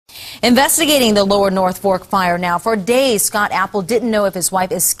Investigating the Lower North Fork fire now. For days, Scott Appel didn't know if his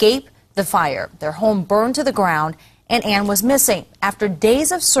wife escaped the fire. Their home burned to the ground, and Ann was missing. After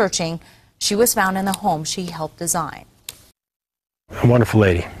days of searching, she was found in the home she helped design. A wonderful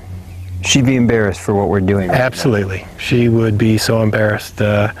lady. She'd be embarrassed for what we're doing right Absolutely. She would be so embarrassed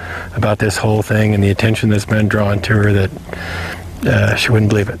about this whole thing and the attention that's been drawn to her that she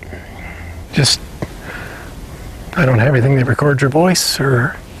wouldn't believe it. Just, I don't have anything that records her voice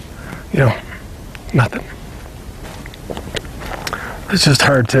or, nothing. It's just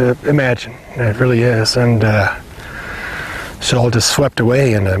hard to imagine. It really is. And it's all just swept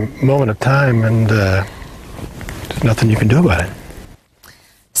away in a moment of time, and there's nothing you can do about it.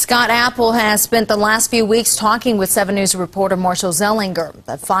 Scott Appel has spent the last few weeks talking with 7 News reporter Marshall Zelinger.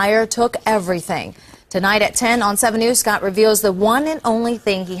 The fire took everything. Tonight at 10 on 7 News, Scott reveals the one and only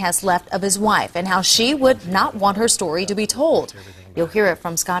thing he has left of his wife and how she would not want her story to be told. You'll hear it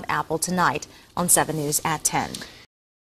from Scott Appel tonight on 7 News at 10.